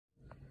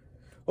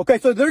Okay,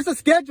 so there's a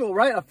schedule,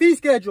 right? A fee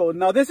schedule.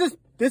 Now this is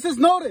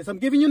notice. I'm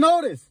giving you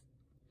notice.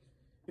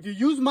 If you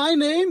use my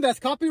name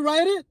that's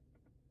copyrighted,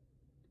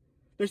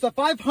 there's a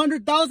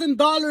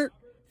 $500,000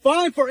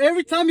 fine for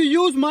every time you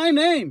use my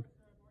name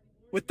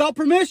without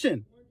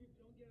permission.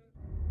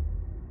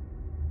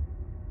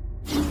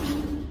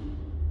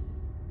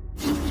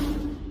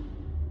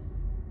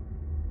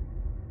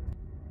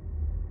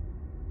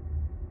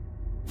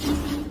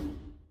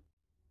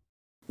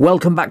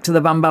 Welcome back to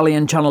the Van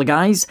Ballion channel,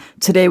 guys.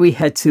 Today we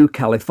head to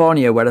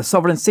California, where a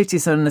sovereign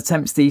citizen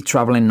attempts the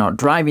travelling not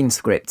driving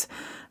script.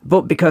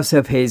 But because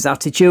of his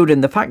attitude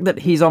and the fact that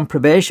he's on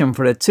probation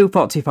for a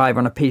 245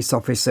 on a peace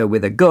officer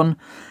with a gun,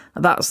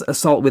 that's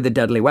assault with a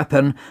deadly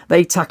weapon,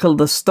 they tackle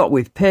the stop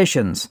with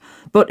patience.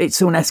 But it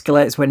soon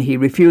escalates when he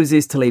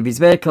refuses to leave his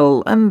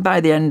vehicle, and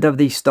by the end of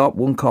the stop,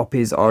 one cop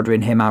is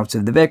ordering him out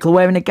of the vehicle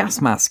wearing a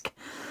gas mask.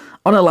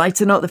 On a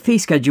lighter note, the fee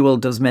schedule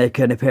does make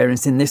an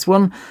appearance in this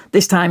one.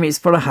 This time it's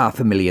for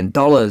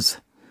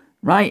 $500,000.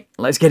 Right,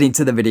 let's get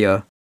into the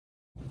video.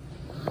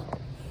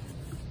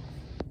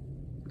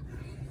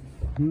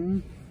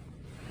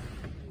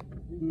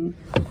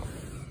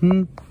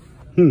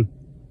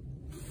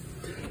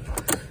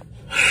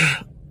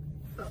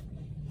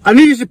 I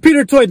need your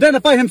superior to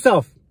identify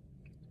himself.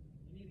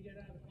 You need to get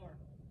out of the car.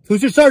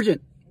 Who's your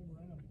sergeant?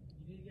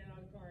 You need to get out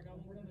of the car. I got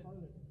more than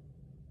it.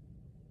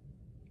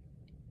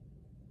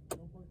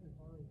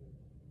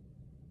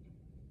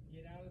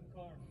 Get out of the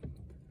car.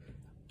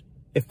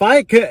 If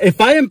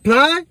I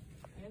imply,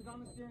 Hands on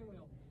the steering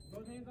wheel.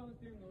 Both hands on the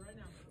steering wheel right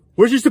now.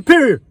 where's your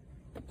superior?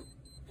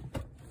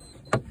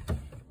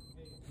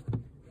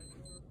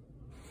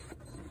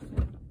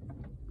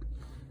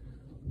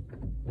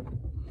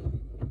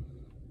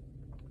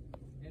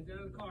 Hands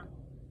out of the car.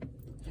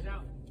 Get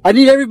out. I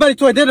need everybody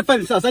to identify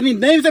themselves. I need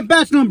names and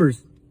badge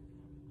numbers.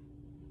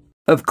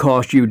 Of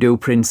course you do,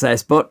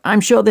 Princess, but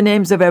I'm sure the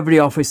names of every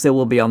officer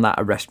will be on that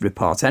arrest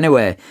report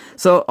anyway.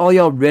 So all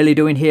you're really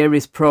doing here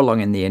is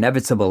prolonging the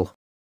inevitable.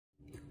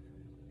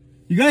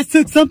 You guys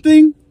took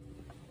something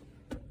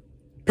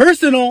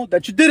personal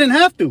that you didn't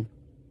have to.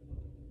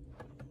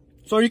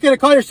 So are you going to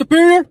call your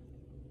superior?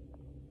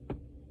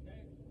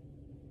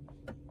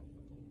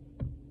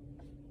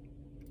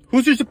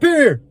 Who's your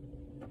superior?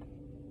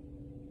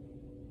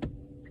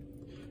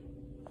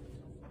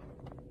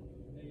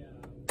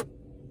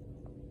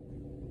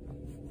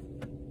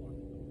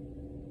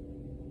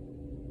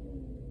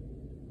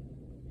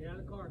 Get out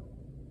of the car.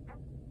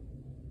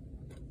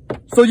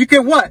 So you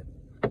can what?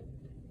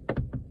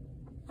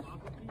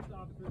 Lawful peace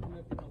officer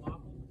conducting a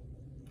lawful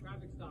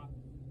traffic stop.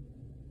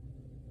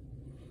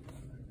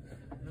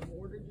 And I've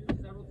ordered you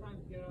several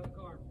times to get out of the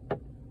car.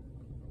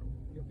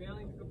 You're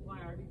failing to comply.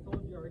 I already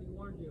told you. I already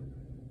warned you.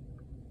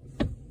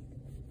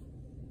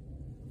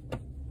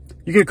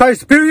 You going to call your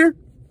superior?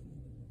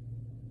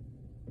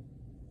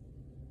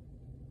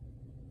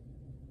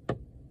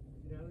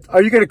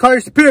 Are you going to call your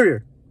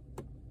superior?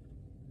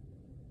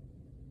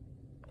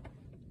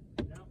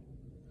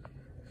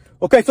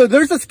 Okay, so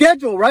there's a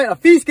schedule, right? A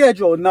fee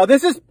schedule. Now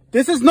this is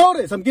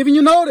notice. I'm giving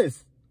you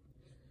notice.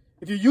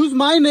 If you use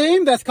my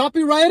name that's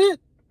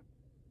copyrighted,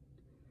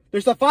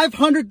 there's a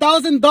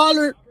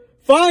 $500,000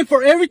 fine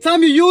for every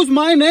time you use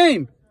my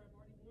name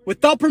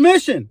without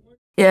permission.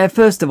 Yeah,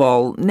 first of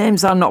all,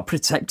 names are not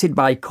protected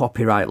by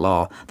copyright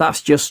law.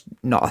 That's just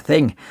not a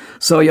thing.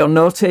 So your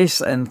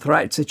notice and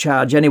threat to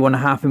charge anyone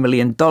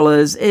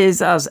 $500,000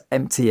 is as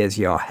empty as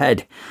your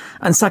head.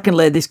 And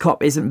secondly, this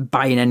cop isn't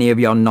buying any of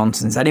your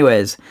nonsense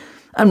anyways.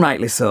 And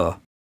rightly so.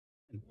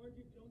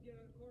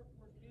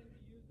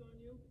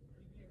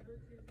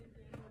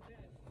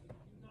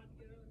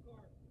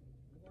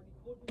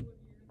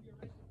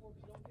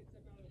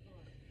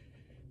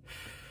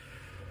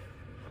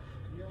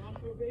 You're on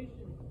probation.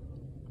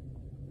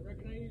 I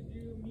recognize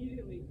you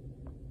immediately.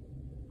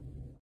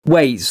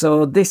 Wait,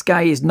 so this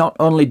guy is not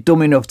only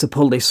dumb enough to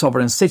pull this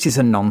sovereign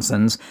citizen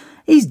nonsense,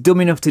 he's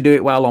dumb enough to do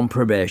it while on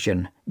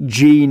probation.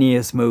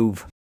 Genius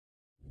move.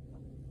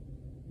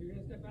 You're going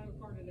to step out of the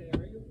car today,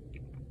 are you?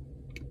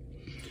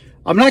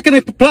 I'm not going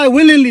to comply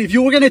willingly. If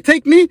you were going to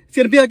take me, it's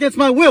going to be against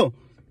my will.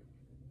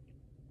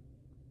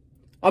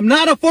 I'm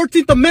not a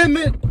 14th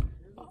Amendment.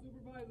 Here's the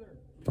supervisor.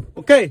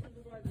 Okay.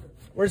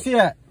 Where's he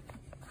at?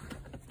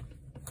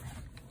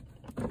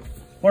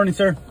 Morning,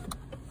 sir.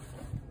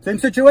 Same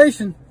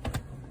situation.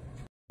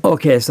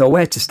 Okay, so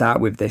where to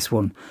start with this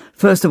one?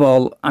 First of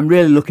all, I'm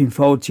really looking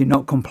forward to you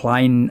not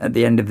complying at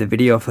the end of the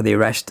video for the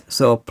arrest,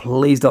 so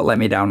please don't let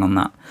me down on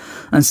that.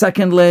 And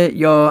secondly,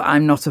 your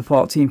I'm not a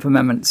 14th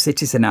Amendment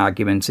citizen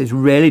argument is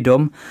really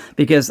dumb,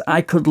 because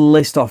I could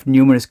list off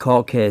numerous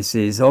court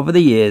cases over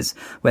the years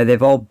where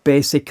they've all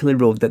basically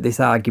ruled that this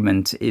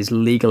argument is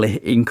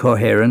legally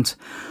incoherent,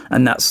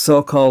 and that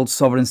so-called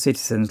sovereign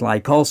citizens,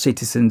 like all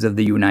citizens of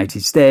the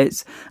United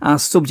States, are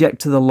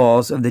subject to the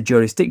laws of the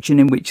jurisdiction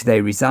in which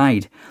they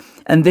reside.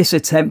 And this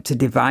attempt to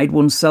divide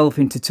oneself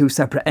into two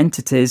separate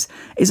entities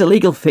is a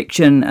legal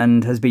fiction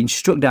and has been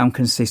struck down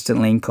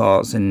consistently in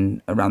courts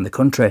and around the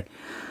country.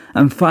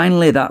 And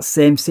finally, that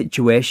same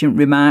situation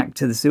remark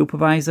to the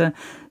supervisor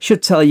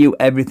should tell you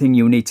everything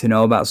you need to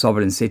know about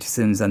sovereign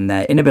citizens and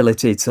their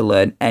inability to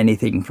learn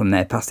anything from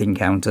their past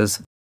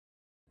encounters.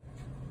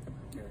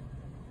 Okay.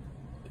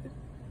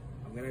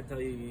 I'm going to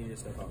tell you need to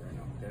step out right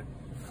now, okay?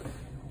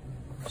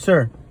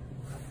 Sir,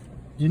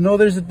 you know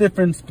there's a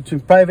difference between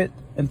private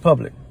and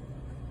public.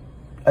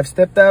 I've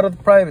stepped out of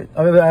the private,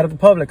 out of the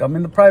public. I'm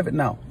in the private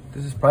now.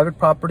 This is private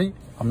property.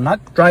 I'm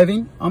not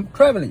driving, I'm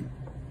traveling.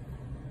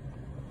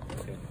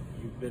 Okay.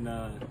 You've been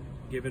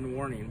given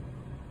warning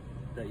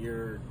that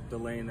you're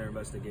delaying their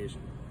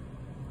investigation.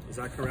 Is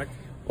that correct?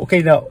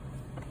 Okay, now,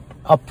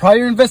 a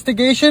prior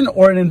investigation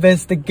or an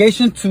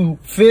investigation to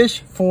fish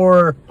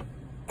for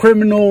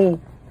criminal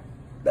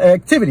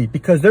activity?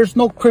 Because there's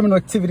no criminal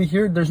activity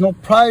here. There's no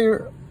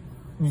prior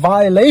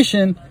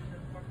violation.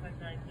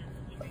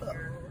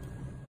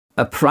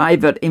 A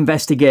private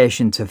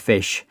investigation to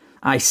fish.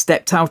 I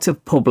stepped out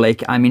of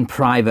public, I'm in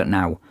private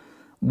now.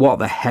 What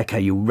the heck are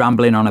you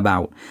rambling on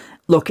about?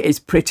 Look, it's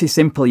pretty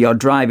simple. You're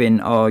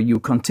driving or you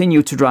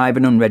continue to drive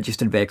an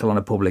unregistered vehicle on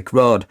a public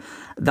road.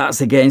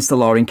 That's against the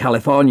law in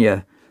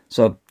California.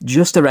 So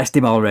just arrest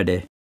him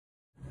already.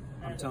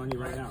 I'm telling you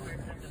right now,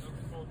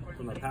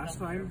 from the past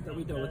time that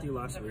we dealt with you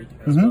last week,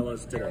 as well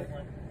as today,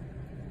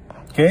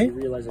 Okay. you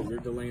realize that you're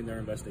delaying their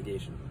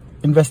investigation.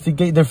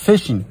 Investigate, they're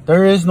fishing.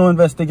 There is no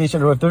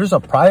investigation. Or if there's a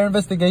prior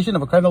investigation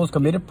of a crime that was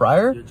committed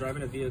prior, You're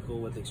driving a vehicle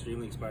with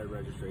extremely expired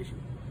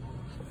registration.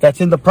 that's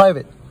in the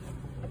private.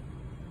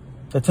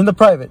 That's in the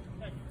private.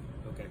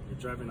 Okay, you're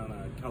driving on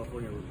a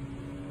California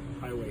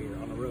highway here,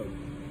 on a road.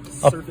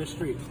 Up. Surface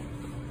street.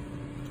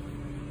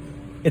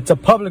 It's a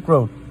public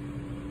road.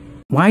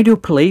 Why do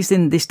police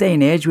in this day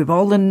and age, with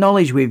all the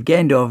knowledge we've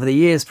gained over the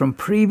years from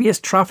previous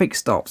traffic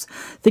stops,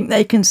 think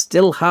they can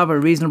still have a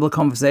reasonable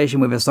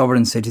conversation with a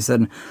sovereign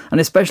citizen, and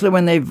especially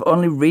when they've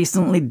only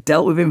recently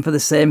dealt with him for the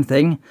same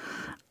thing?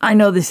 I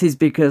know this is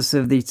because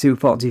of the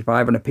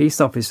 245 and a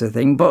peace officer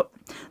thing, but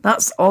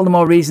that's all the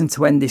more reason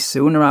to end this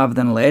sooner rather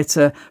than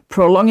later.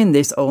 Prolonging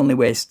this only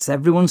wastes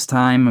everyone's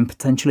time and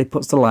potentially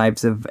puts the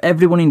lives of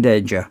everyone in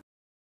danger.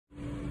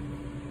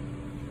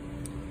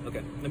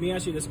 Okay, let me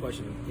ask you this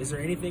question. Is there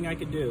anything I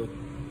could do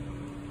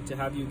to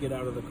have you get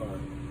out of the car?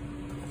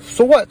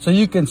 So what? So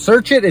you can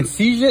search it and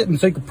seize it, and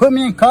so you can put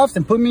me in cuffs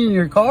and put me in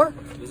your car?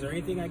 Is there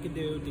anything I could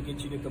do to get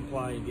you to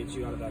comply and get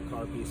you out of that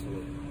car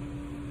peacefully?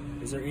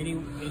 Is there any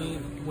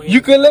way...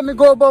 You can let me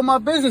go about my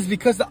business,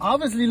 because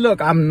obviously,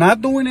 look, I'm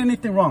not doing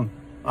anything wrong.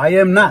 I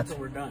am not. So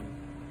we're done.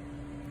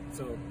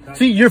 So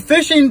See, you're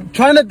fishing,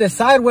 trying to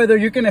decide whether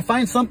you're going to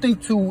find something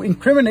to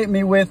incriminate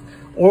me with,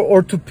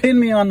 or to pin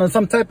me on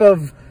some type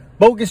of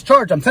bogus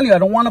charge. I'm telling you, I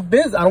don't want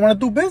to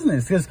do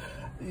business, because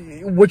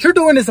what you're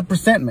doing is a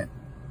presentment.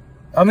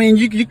 I mean,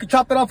 you could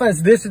chop it off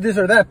as this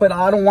or that, but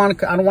I don't want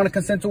to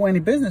consent to any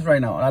business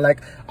right now.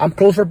 I'm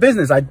closed for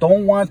business. I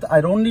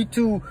don't need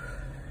to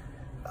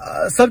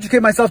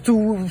subjugate myself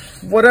to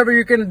whatever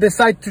you're gonna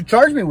decide to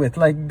charge me with.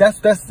 Like,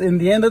 that's in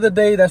the end of the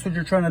day, that's what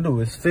you're trying to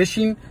do, is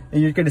fishing,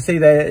 and you're gonna say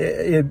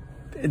that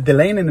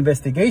delaying an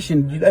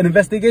investigation. An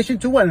investigation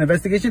to what? An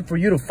investigation for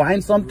you to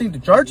find something to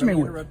charge me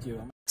with.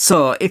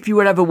 So, if you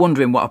were ever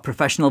wondering what a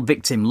professional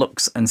victim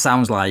looks and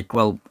sounds like,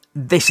 well,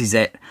 this is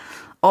it.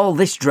 All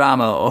this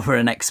drama over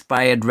an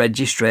expired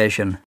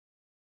registration.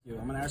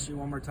 I'm going to ask you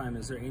one more time.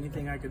 Is there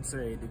anything I could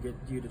say to get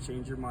you to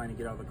change your mind and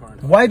get out of the car?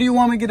 Why do you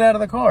want me to get out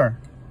of the car?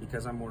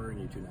 Because I'm ordering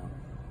you to now.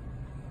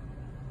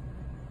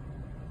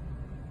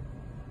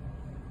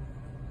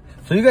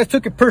 So you guys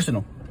took it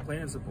personal.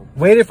 Plain and simple.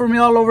 Waited for me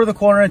all over the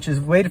corner inches.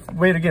 Wait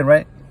again,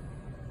 right?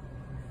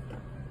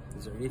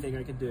 Is there anything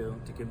I could do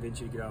to convince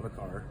you to get out of the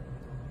car?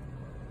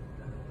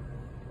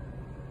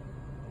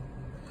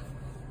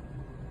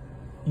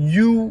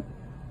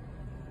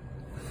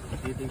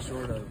 Anything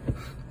short of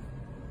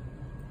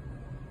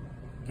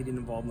getting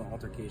involved in an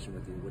altercation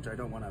with you, which I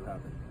don't want to have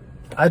happen.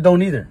 I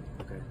don't either.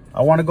 Okay.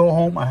 I want to go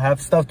home. I have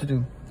stuff to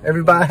do.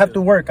 Everybody, I have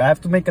to work. I have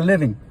to make a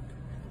living.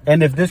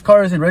 And if this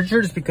car isn't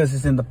registered, it's because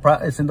it's in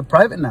the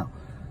private now.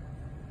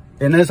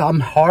 And I'm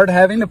hard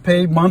having to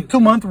pay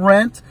month-to-month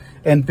rent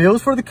and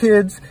bills for the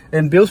kids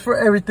and bills for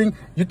everything.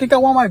 You think I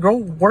want my girl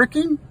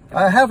working?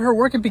 I have her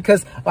working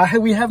because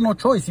we have no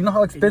choice. You know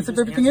how expensive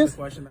everything is?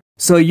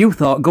 So you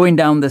thought going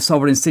down the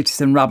sovereign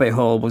citizen rabbit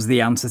hole was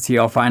the answer to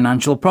your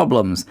financial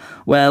problems?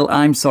 Well,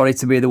 I'm sorry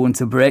to be the one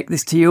to break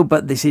this to you,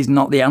 but this is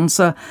not the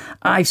answer.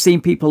 I've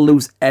seen people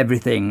lose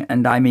everything,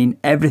 and I mean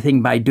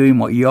everything, by doing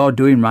what you're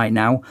doing right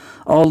now.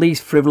 All these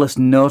frivolous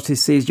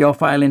notices you're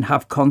filing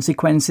have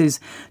consequences.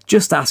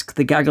 Just ask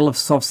the gaggle of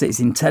sofsits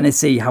in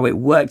Tennessee how it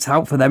worked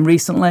out for them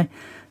recently.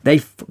 They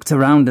fucked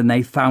around and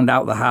they found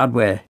out the hard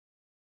way.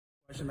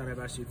 Question that I've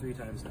asked you 3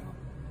 times now.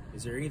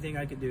 Is there anything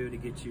I could do to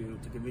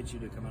convince you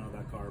to come out of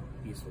that car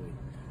peacefully?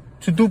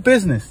 To do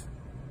business.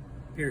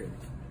 Period.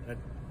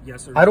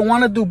 Yes or no? I don't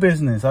want to do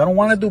business. I don't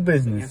want to do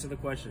business. Answer the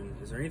question.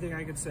 Is there anything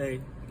I could say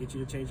to get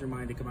you to change your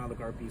mind to come out of the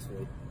car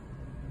peacefully?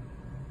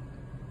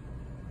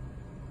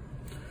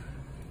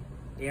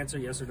 Answer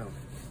yes or no.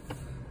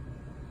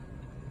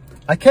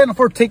 I can't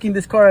afford taking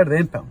this car out of the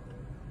impound.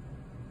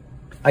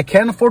 I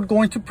can't afford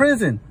going to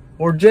prison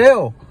or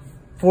jail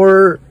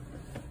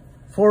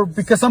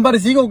because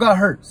somebody's ego got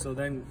hurt. So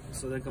then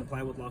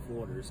comply with lawful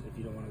orders if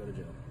you don't want to go to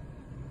jail.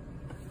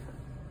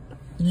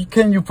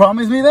 Can you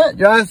promise me that?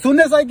 Yeah, as soon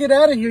as I get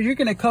out of here, you're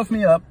gonna cuff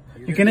me up.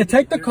 You're gonna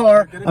take the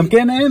car. I'm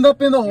gonna end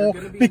up in the hole.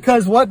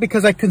 Because what?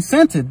 Because I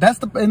consented. That's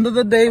the end of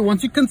the day.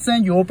 Once you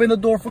consent, you open the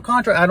door for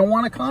contract. I don't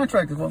want a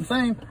contract, is what I'm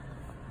saying.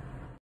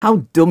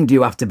 How dumb do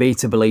you have to be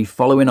to believe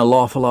following a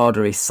lawful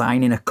order is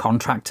signing a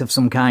contract of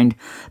some kind?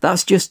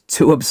 That's just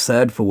too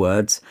absurd for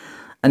words.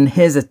 And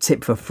here's a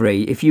tip for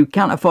free. If you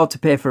can't afford to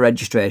pay for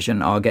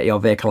registration or get your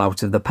vehicle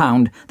out of the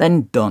pound,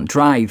 then don't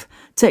drive.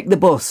 Take the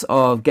bus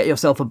or get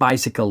yourself a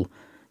bicycle.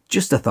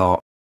 Just a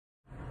thought.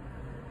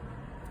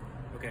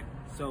 Okay,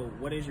 so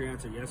what is your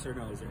answer? Yes or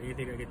no? Is there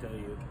anything I can tell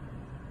you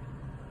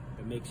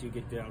that makes you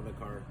get out of the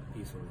car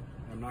peacefully?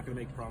 I'm not going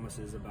to make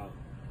promises about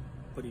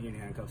putting you in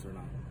handcuffs or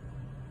not.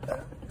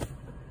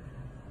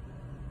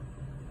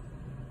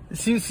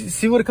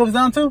 See what it comes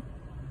down to?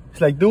 It's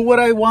like, do what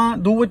I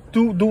want, do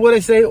what I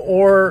say,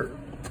 or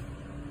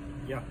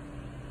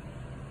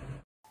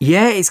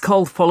yeah, it's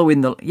called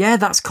following the... Yeah,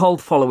 that's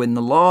called following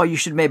the law. You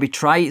should maybe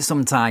try it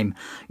sometime.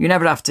 You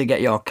never have to get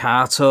your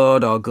car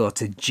towed or go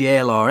to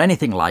jail or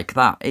anything like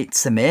that.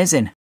 It's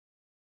amazing.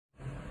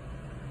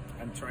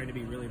 I'm trying to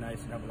be really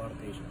nice and have a lot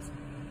of patience.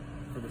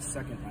 For the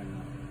second time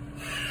now.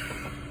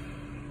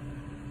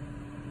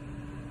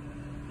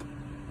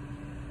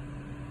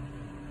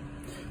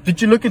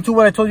 Did you look into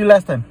what I told you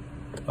last time?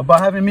 About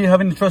having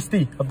the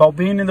trustee? About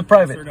being in the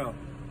private? Yes or no?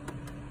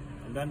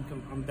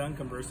 I'm done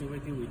conversing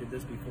with you. We did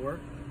this before.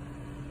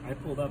 I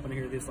pulled up and I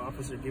hear this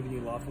officer giving you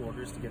lawful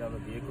orders to get out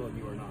of the vehicle and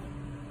you are not.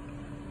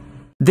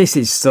 This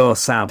is so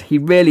sad. He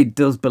really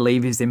does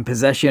believe he's in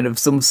possession of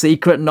some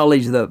secret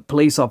knowledge that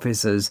police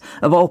officers,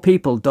 of all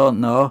people, don't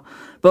know.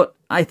 But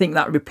I think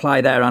that reply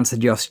there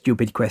answered your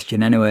stupid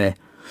question anyway.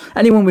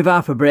 Anyone with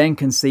half a brain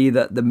can see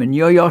that the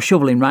manure you're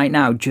shoveling right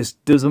now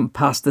just doesn't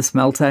pass the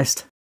smell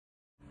test.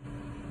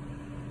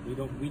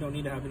 We don't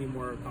need to have any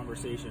more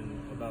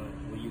conversation about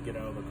will you get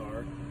out of the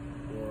car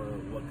or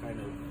what kind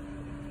of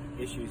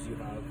issues you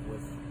have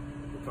with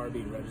the car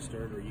being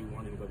registered or you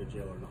wanting to go to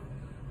jail or not.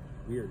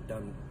 We are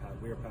done.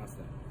 We are past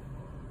that.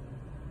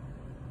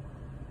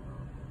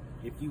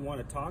 If you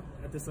want to talk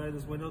at the side of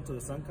this window till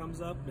the sun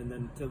comes up and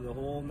then till the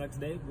whole next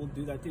day, we'll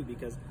do that too,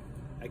 because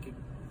I could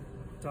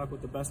talk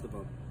with the best of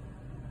them.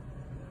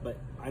 But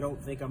I don't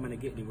think I'm going to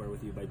get anywhere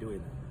with you by doing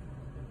that.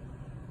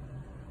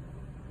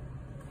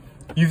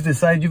 You've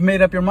decided, you've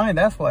made up your mind,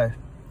 that's why.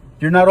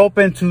 You're not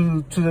open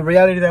to the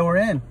reality that we're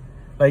in.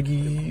 Like,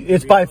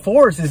 it's by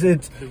force. The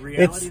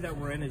reality that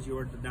we're in is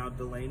you're now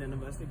delaying an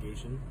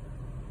investigation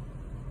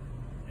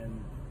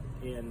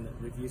and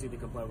refusing to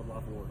comply with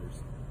lawful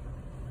orders.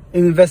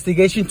 An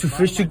investigation to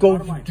fish to go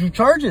do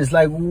charges.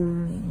 Like,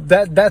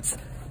 that's...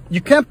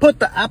 You can't put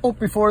the apple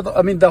before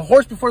the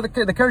horse before the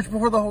carriage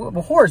before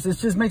the horse. It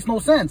just makes no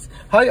sense.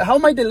 How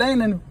am I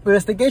delaying an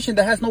investigation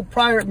that has no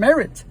prior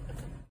merit?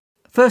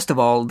 First of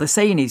all, the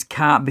saying is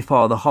cart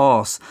before the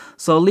horse,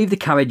 so leave the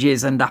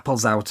carriages and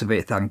apples out of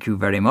it, thank you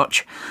very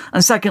much.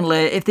 And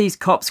secondly, if these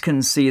cops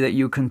can see that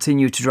you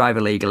continue to drive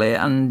illegally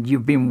and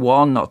you've been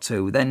warned not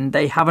to, then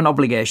they have an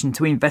obligation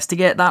to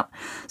investigate that.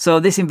 So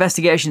this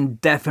investigation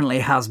definitely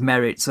has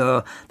merit,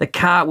 so the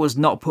cart was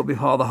not put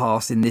before the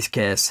horse in this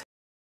case.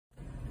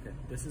 Okay,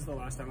 this is the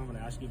last time I'm going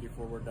to ask you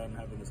before we're done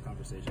having this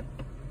conversation.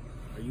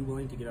 Are you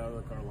willing to get out of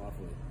the car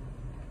lawfully,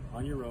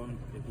 on your own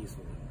and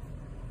peacefully?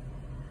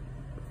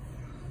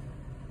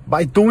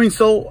 By doing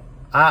so,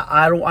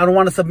 I don't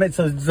want to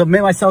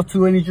submit myself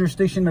to any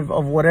jurisdiction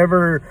of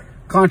whatever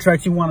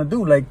contract you want to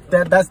do. Like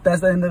that's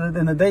the end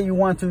of the day. You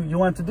want to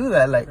do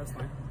that. Like, that's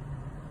fine.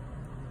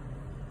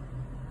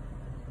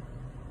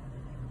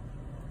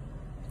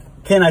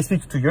 Can I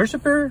speak to your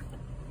superior?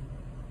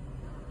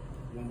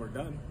 When we're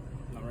done,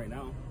 not right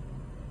now.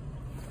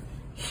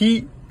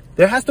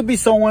 There has to be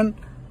someone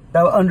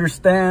that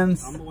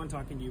understands. I'm the one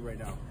talking to you right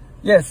now.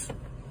 Yes.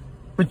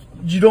 But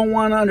you don't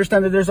want to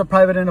understand that there's a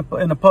private and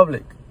a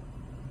public.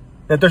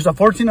 That there's a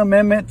 14th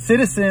Amendment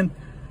citizen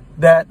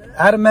that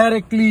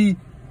automatically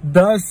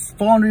does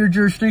fall under your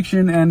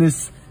jurisdiction and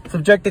is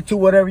subjected to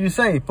whatever you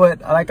say.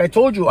 But like I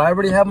told you, I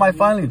already have my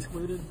filings.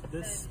 Included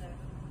this,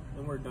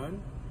 and we're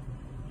done.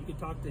 You can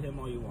talk to him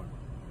all you want.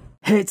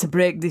 Hate to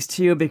break this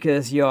to you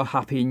because you're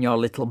happy in your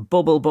little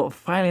bubble, but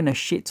filing a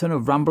shit ton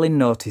of rambling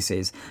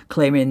notices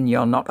claiming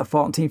you're not a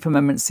 14th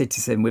Amendment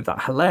citizen with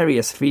that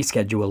hilarious fee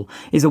schedule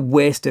is a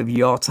waste of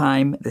your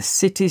time, the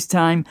city's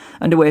time,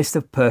 and a waste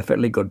of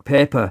perfectly good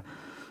paper.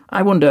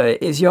 I wonder,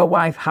 is your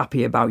wife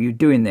happy about you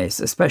doing this,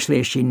 especially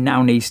as she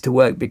now needs to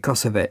work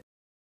because of it?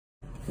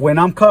 When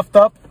I'm cuffed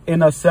up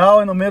in a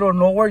cell in the middle of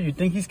nowhere, you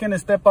think he's going to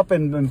step up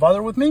and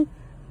bother with me?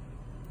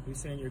 Who's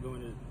saying you're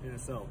going in a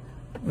cell?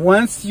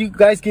 Once you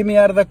guys get me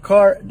out of the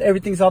car,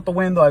 everything's out the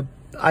window.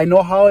 I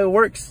know how it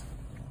works.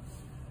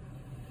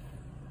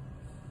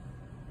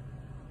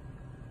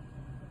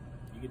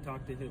 You can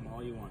talk to him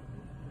all you want.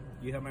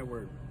 You have my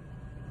word.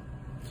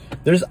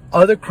 There's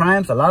other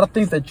crimes, a lot of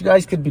things that you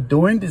guys could be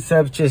doing instead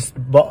of just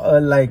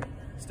like...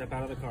 Step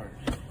out of the car.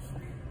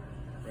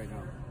 Right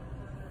now.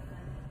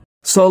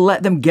 So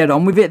let them get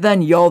on with it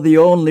then. You're the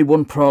only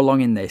one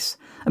prolonging this.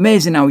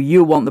 Amazing how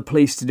you want the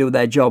police to do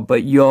their job,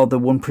 but you're the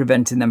one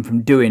preventing them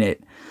from doing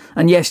it.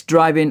 And yes,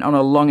 driving on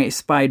a long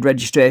expired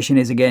registration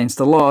is against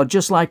the law,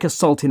 just like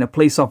assaulting a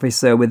police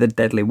officer with a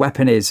deadly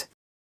weapon is.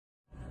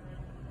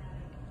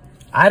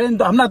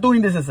 I'm not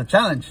doing this as a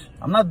challenge.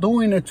 I'm not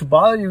doing it to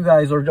bother you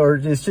guys, or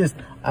it's just,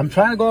 I'm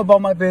trying to go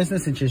about my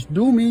business and just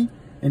do me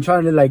and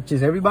trying to like,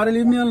 just everybody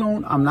leave me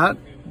alone. I'm not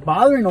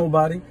bothering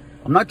nobody.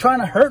 I'm not trying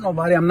to hurt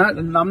nobody. I'm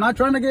not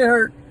trying to get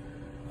hurt.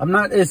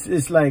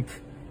 It's like,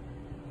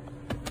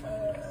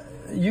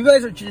 you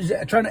guys are just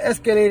trying to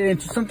escalate it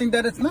into something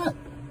that it's not.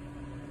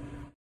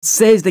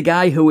 Says the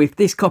guy who, if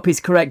this cop is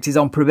correct, is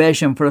on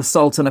probation for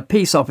assault on a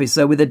peace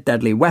officer with a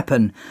deadly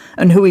weapon,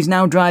 and who is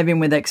now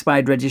driving with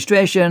expired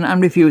registration and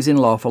refusing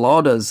lawful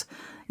orders.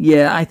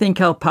 Yeah, I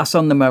think I'll pass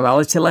on the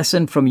morality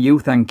lesson from you,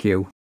 thank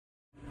you.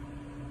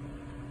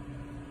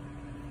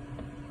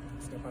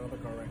 Step out of the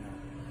car right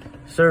now.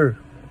 Sir,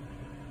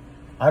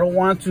 I don't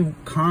want to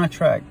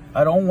contract.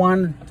 I don't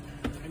want...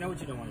 I know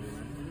what you don't want to do,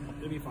 man.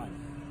 It'll be fine.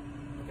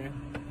 Okay?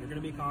 You're going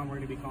to be calm, we're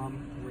going to be calm,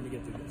 and we're going to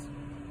get through this.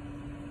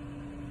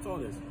 That's all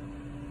it is.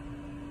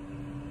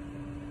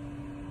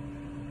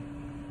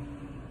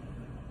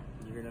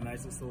 You're going to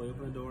nice and slowly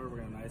open the door. We're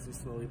going to nice and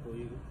slowly pull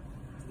you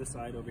to the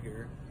side over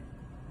here.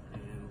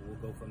 And we'll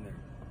go from there.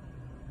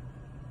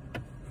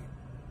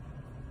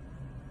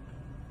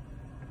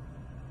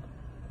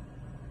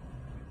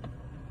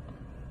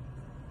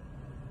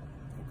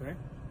 Okay?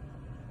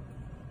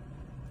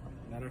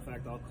 Matter of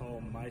fact, I'll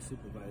call my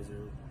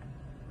supervisor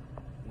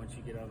once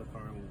you get out of the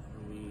car and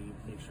we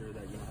make sure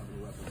that you don't have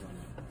any weapons on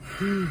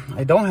you.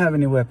 I don't have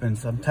any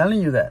weapons. I'm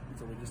telling you that.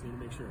 So we just need to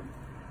make sure.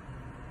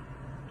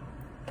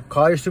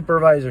 Call your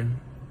supervisor.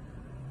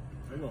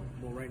 I will.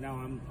 Well, right now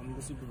I'm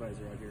the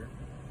supervisor out here.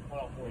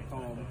 We'll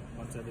call him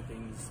once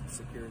everything's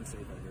secure and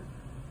safe out here.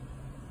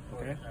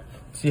 Okay?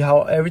 See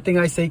how everything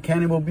I say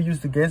can and will be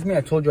used against me?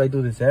 I told you I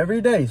do this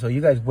every day. So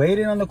you guys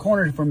waiting on the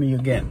corner for me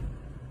again.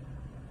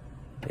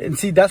 And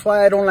see, that's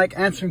why I don't like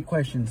answering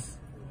questions.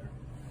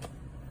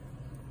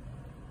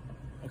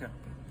 Okay.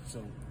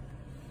 So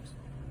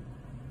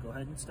go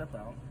ahead and step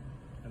out,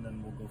 and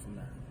then we'll go from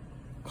there.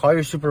 Call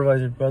your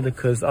supervisor, brother,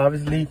 because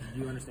obviously... Do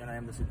you understand I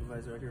am the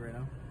supervisor out here right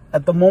now?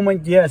 At the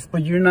moment, yes,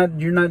 but you're not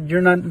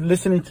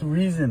listening to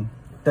reason.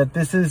 That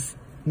this is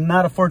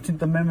not a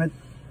 14th Amendment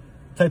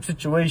type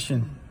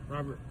situation.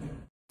 Robert.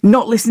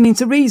 Not listening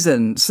to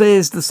reason,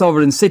 says the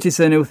sovereign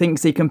citizen who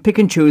thinks he can pick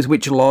and choose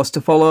which laws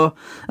to follow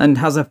and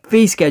has a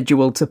fee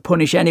schedule to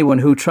punish anyone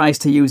who tries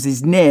to use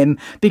his name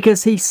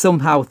because he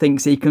somehow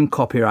thinks he can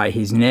copyright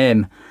his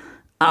name.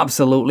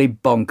 Absolutely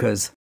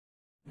bonkers.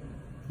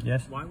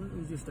 Yes. Why wouldn't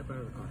you just step out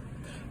of the car?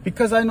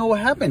 Because I know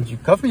what happens. You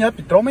cuff me up,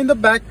 you throw me in the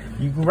back,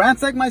 you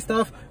ransack my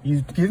stuff,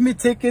 you give me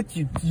tickets,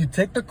 you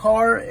take the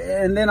car,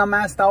 and then I'm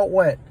asked out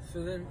wet.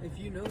 So then, if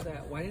you know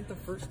that, why didn't the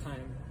first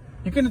time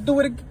You're gonna do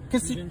it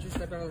because you didn't just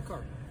step out of the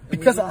car?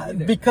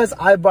 because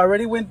I've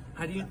already went.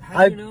 How do you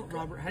know,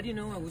 Robert? How do you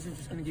know I wasn't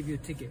just going to give you a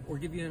ticket or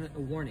give you a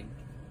warning?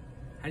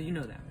 How do you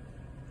know that?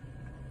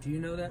 Do you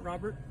know that,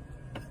 Robert?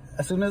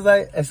 As soon as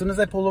I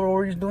pulled over, what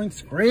were you doing?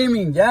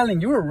 Screaming,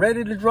 yelling. You were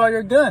ready to draw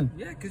your gun.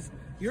 Yeah, because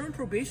you're on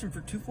probation for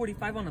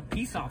 245 on a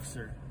peace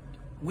officer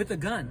with a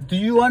gun. Do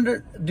you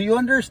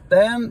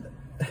understand?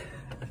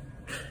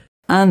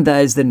 And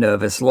there's the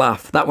nervous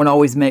laugh. That one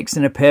always makes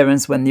an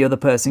appearance when the other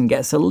person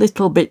gets a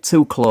little bit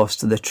too close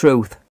to the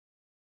truth.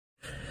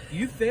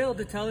 You failed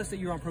to tell us that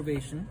you're on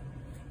probation.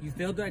 You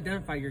failed to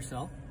identify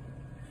yourself.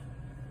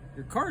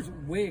 Your car's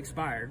way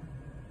expired.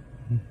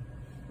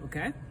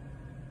 Okay?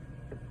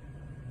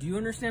 Do you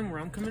understand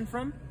where I'm coming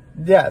from?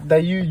 Yeah,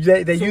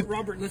 so,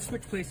 Robert, let's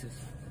switch places.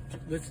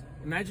 Let's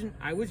imagine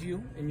I was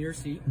you in your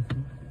seat,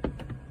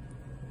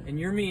 and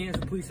you're me as a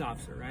police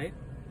officer, right?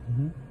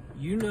 Mm-hmm.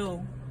 You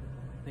know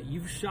that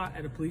you've shot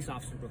at a police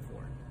officer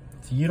before.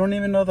 So you don't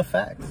even know the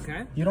facts.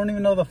 Okay. You don't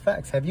even know the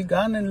facts. Have you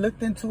gone and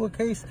looked into a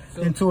case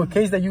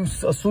that you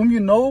assume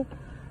you know?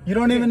 You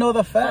don't even know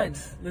the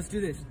facts. Fine. Let's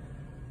do this.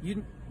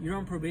 You're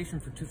on probation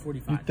for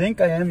 245. You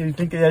think I am? You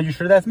think? Are you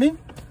sure that's me?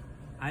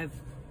 I've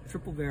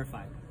triple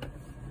verified.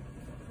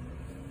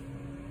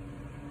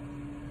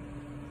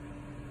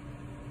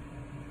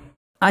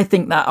 I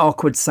think that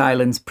awkward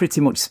silence pretty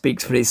much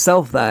speaks for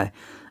itself there.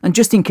 And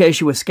just in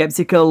case you were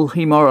sceptical,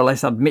 he more or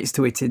less admits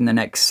to it in the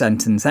next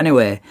sentence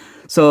anyway.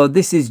 So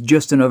this is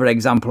just another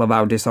example of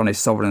how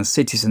dishonest sovereign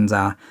citizens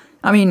are.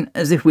 I mean,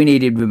 as if we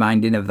needed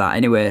reminding of that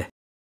anyway.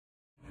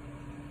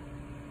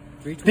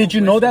 Did you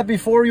know that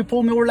before you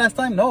pulled me over last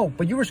time? No,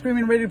 but you were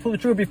screaming ready to pull the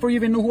trigger before you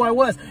even knew who I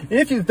was.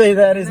 If you say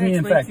that is me,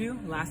 in fact. To you,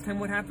 last time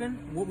what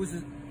happened? What was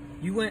it?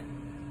 You went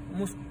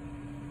almost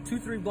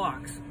 2-3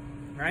 blocks,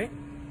 right?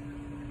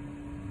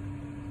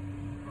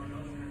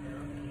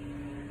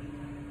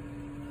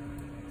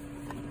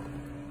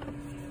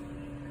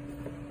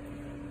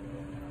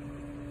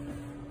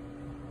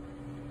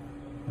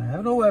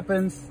 have no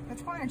weapons.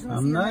 That's fine. I just want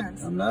to see I'm your not.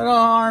 hands. I'm not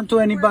armed to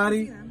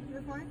anybody.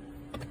 You're fine.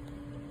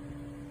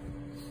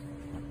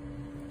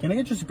 Can I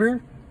get your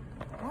superior?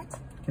 What?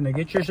 Can I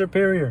get your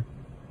superior?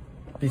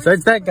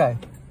 Besides that guy.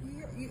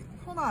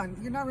 Hold on.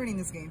 You're not reading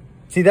this game.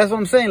 See, that's what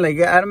I'm saying. Like,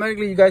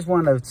 automatically, you guys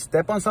want to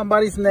step on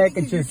somebody's neck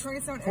and just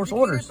force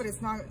orders. But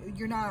it's not.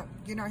 You're not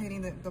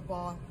hitting the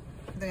ball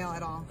nail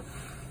at all.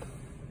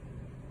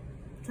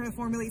 Trying to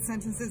formulate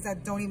sentences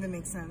that don't even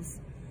make sense.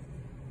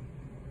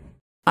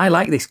 I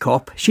like this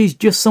cop. She's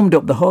just summed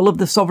up the whole of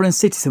the sovereign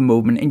citizen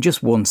movement in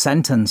just one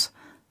sentence.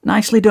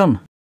 Nicely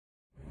done.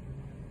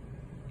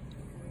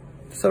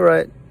 It's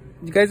alright.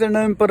 You guys are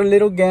nothing but a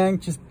little gang.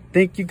 Just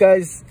think you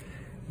guys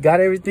got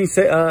everything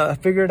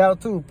figured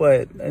out too.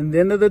 But at the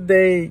end of the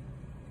day,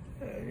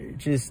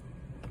 just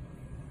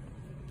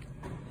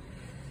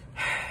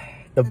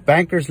the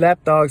bankers'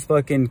 lapdogs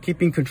fucking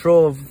keeping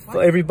control of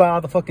everybody,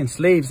 all the fucking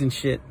slaves and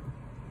shit.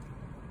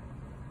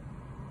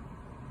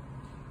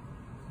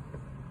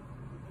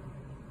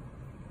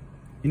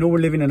 You know we're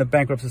living in a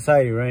bankrupt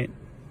society, right?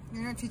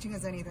 You're not teaching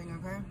us anything,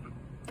 okay?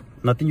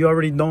 Nothing you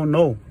already don't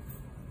know,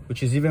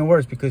 which is even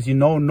worse because you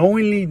know,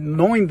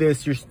 knowing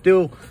this, you're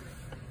still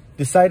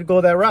decide to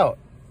go that route.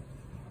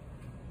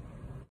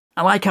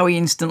 I like how he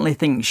instantly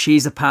thinks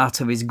she's a part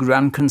of his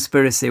grand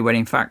conspiracy when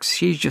in fact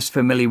she's just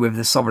familiar with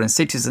the sovereign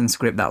citizen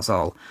script, that's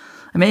all.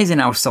 Amazing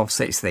how soft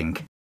cits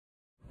think.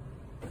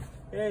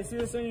 Yeah, I see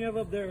the son you have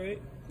up there,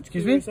 right?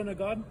 Excuse You're me? the son of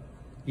God?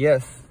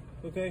 Yes.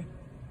 Okay.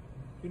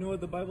 You know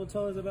what the Bible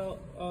tells us about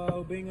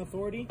obeying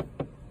authority?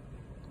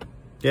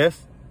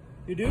 Yes.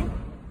 You do?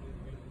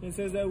 It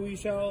says that we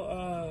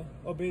shall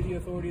obey the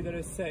authority that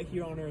is set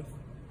here on earth.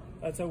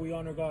 That's how we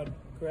honor God,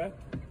 correct?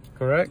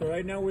 Correct. So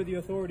right now we're the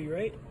authority,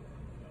 right?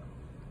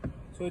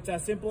 So it's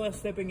as simple as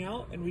stepping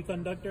out and we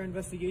conduct our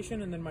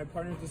investigation and then my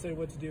partners decide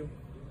what to do.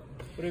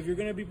 But if you're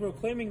going to be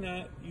proclaiming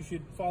that, you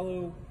should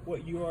follow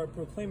what you are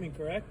proclaiming,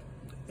 correct?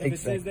 If Exactly. it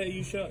says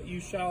that you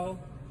shall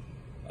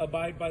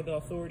abide by the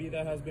authority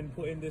that has been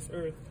put in this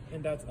earth,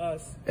 and that's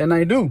us. And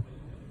I do.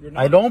 You're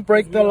not, I don't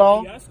break the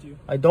law. you.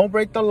 I don't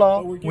break the law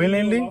But we're giving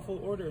willingly. you a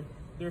lawful order.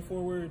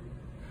 Therefore, we're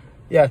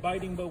Yeah.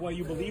 abiding by what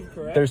you believe,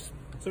 correct?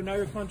 So now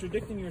you're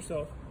contradicting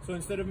yourself. So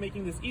instead of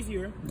making this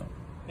easier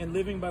and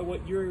living by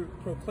what you're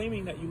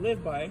proclaiming that you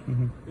live by,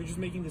 you're just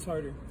making this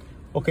harder.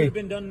 Okay. You could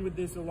have been done with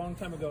this a long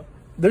time ago.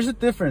 There's a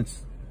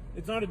difference.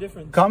 It's not a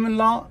difference. Common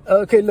law.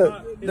 Okay,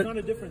 look. It's not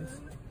a difference.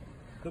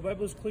 The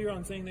Bible is clear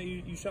on saying that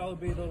you shall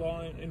obey the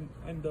law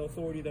and the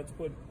authority that's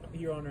put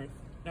here on earth.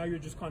 Now you're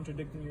just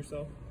contradicting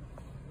yourself.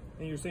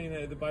 And you're saying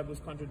that the Bible is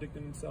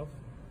contradicting itself.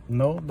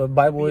 No, the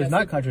Bible Yes, is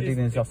not it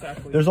contradicting is, itself.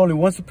 exactly. There's only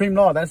one supreme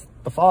law. That's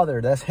the Father.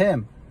 That's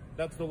Him.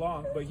 That's the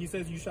law. But he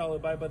says you shall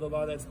abide by the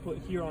law that's put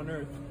here on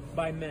earth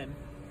by men.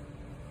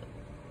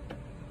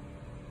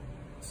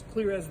 It's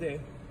clear as day.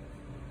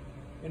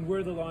 And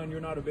we're the law and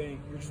you're not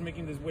obeying. You're just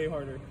making this way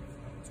harder.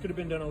 This could have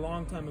been done a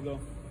long time ago.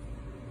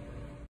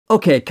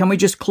 Okay, can we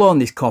just clone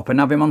this cop and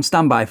have him on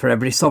standby for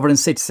every sovereign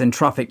citizen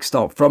traffic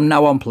stop from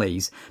now on,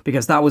 please?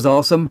 Because that was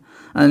awesome.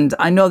 And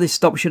I know this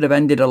stop should have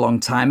ended a long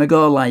time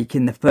ago, like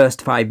in the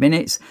first 5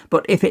 minutes,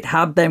 but if it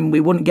had, then we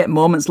wouldn't get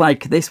moments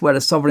like this where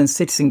a sovereign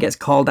citizen gets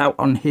called out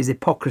on his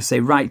hypocrisy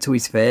right to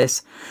his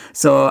face.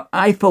 So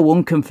I, for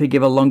one, can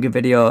forgive a longer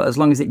video as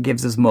long as it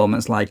gives us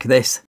moments like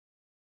this.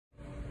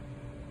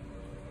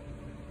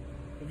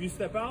 If you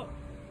step out,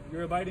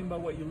 you're abiding by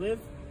what you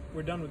live,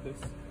 we're done with this.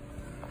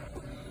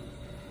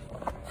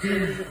 What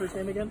is your first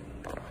name again?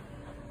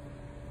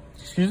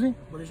 Excuse me?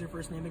 What is your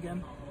first name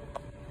again?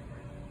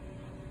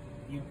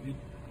 You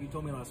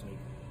told me last week.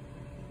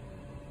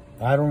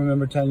 I don't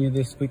remember telling you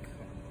this week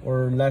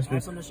or last I week.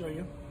 have something to show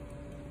you.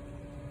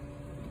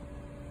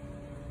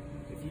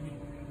 If you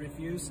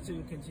refuse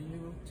to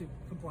continue to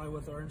comply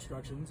with our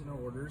instructions and our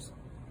orders,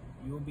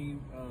 you will be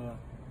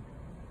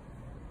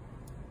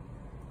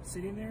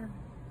sitting there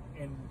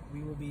and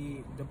we will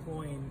be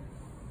deploying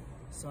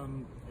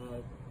some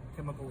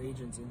chemical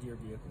agents into your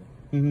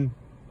vehicle.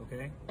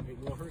 Okay? It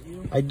will hurt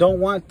you. I don't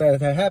want that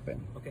to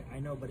happen. Okay, I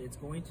know, but it's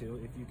going to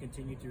if you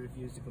continue to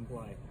refuse to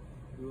comply.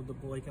 We will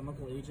deploy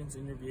chemical agents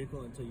in your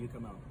vehicle until you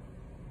come out.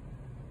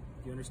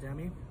 Do you understand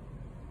me?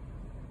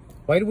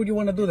 Why would you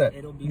want to do that?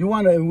 It'll be- You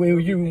want to,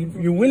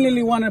 you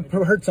willingly want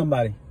to hurt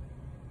somebody.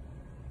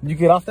 You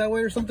get off that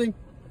way or something?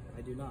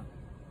 I do not.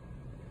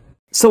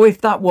 So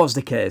if that was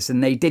the case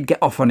and they did get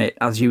off on it,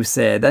 as you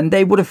say, then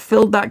they would have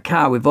filled that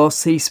car with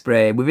OC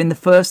spray within the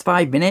first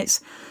 5 minutes.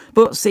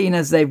 But seeing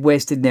as they've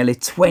wasted nearly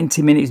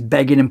 20 minutes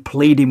begging and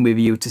pleading with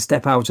you to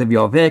step out of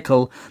your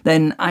vehicle,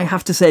 then I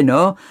have to say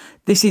no.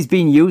 This is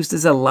being used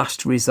as a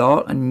last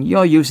resort and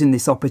you're using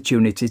this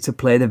opportunity to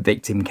play the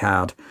victim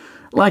card,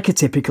 like a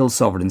typical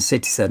sovereign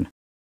citizen.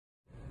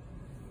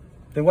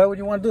 Then why would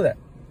you want to do that?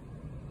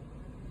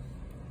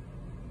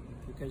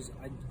 Because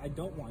I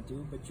don't want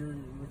to, but you're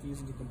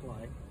refusing to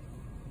comply.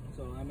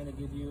 So I'm going to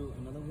give you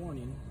another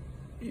warning.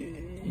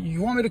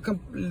 You want me to come?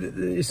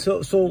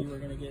 So You are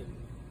going to get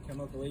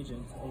chemical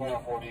agents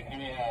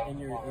in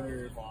your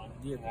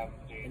vehicle,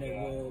 and it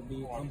will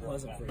be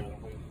unpleasant for you.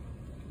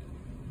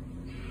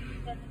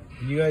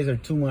 You guys are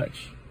too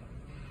much.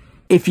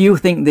 If you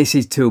think this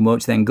is too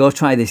much, then go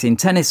try this in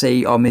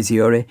Tennessee or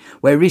Missouri,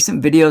 where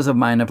recent videos of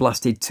mine have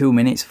lasted 2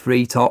 minutes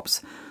free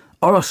tops,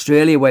 or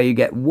Australia, where you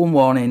get one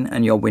warning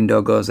and your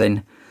window goes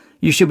in.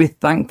 You should be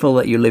thankful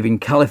that you live in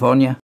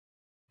California.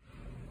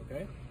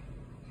 Okay.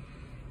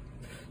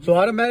 So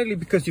automatically,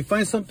 because you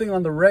find something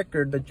on the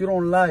record that you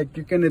don't like,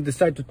 you're going to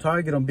decide to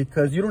target them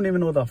because you don't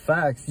even know the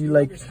facts. You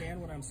like.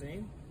 Understand what I'm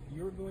saying?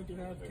 You're going to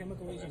have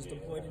chemical agents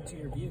deployed into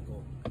your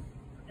vehicle.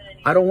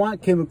 I don't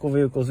want chemical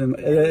vehicles in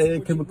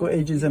chemical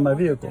agents in my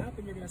vehicle.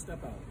 You're going to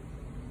step out.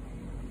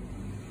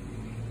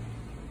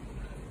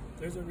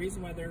 There's a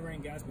reason why they're wearing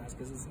gas masks,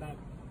 because it's not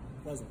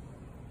pleasant.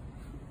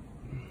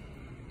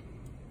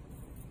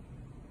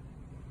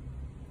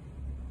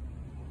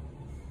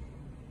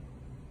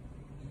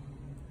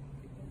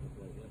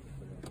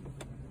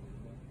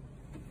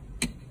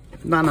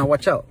 No,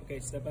 watch out. Okay,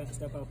 step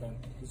out then.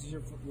 This is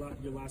your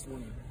last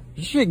warning.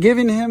 You should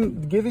giving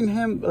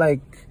him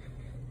like.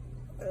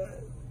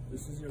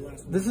 This is your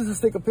last warning. This is a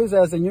stick of his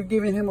ass, and you're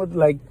giving him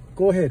like,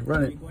 go ahead,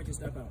 run Are it. you going to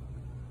step out?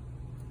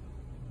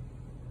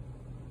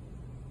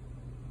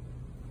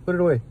 Put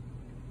it away.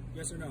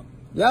 Yes or no?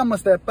 Yeah, I'm gonna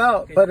step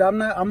out, Okay. but I'm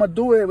not. I'm gonna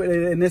do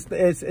it, and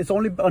it's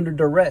only under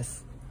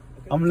duress.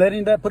 Okay. I'm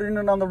letting that, putting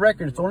it on the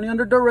record. It's only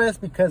under duress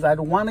because I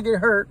don't want to get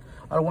hurt.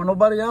 I don't want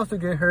nobody else to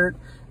get hurt,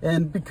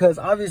 and because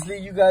obviously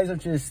you guys are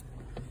just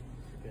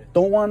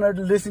don't want to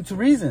listen to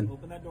reason.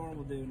 Open that door and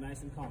we'll do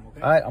nice and calm,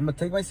 okay? All right, I'm gonna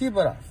take my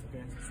seatbelt off.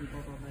 Okay, seatbelt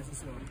off nice and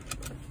slow.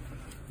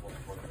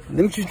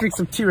 Let me just drink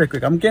some tea real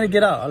quick. I'm gonna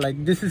get out.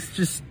 Like, this is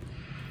just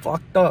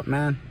fucked up,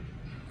 man.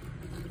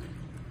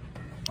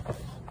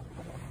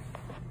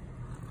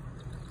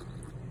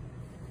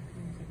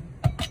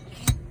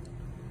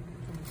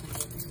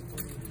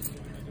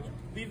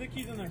 Leave the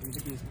keys in there. Leave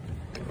the keys.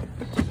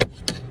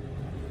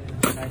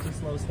 Nice and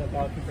slow, step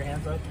out, keep your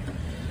hands up.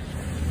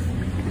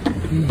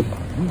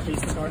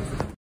 Face the start.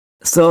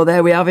 So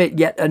there we have it,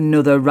 yet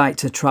another right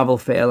to travel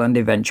fail and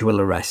eventual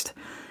arrest.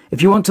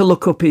 If you want to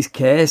look up his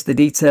case, the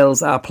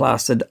details are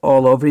plastered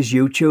all over his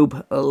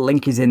YouTube. A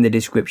link is in the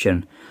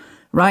description.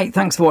 Right,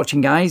 thanks for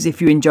watching guys.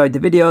 If you enjoyed the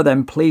video,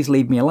 then please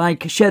leave me a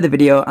like, share the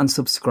video and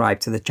subscribe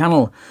to the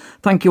channel.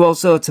 Thank you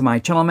also to my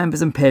channel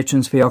members and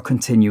patrons for your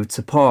continued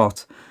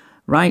support.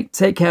 Right,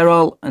 take care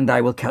all, and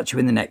I will catch you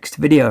in the next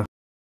video.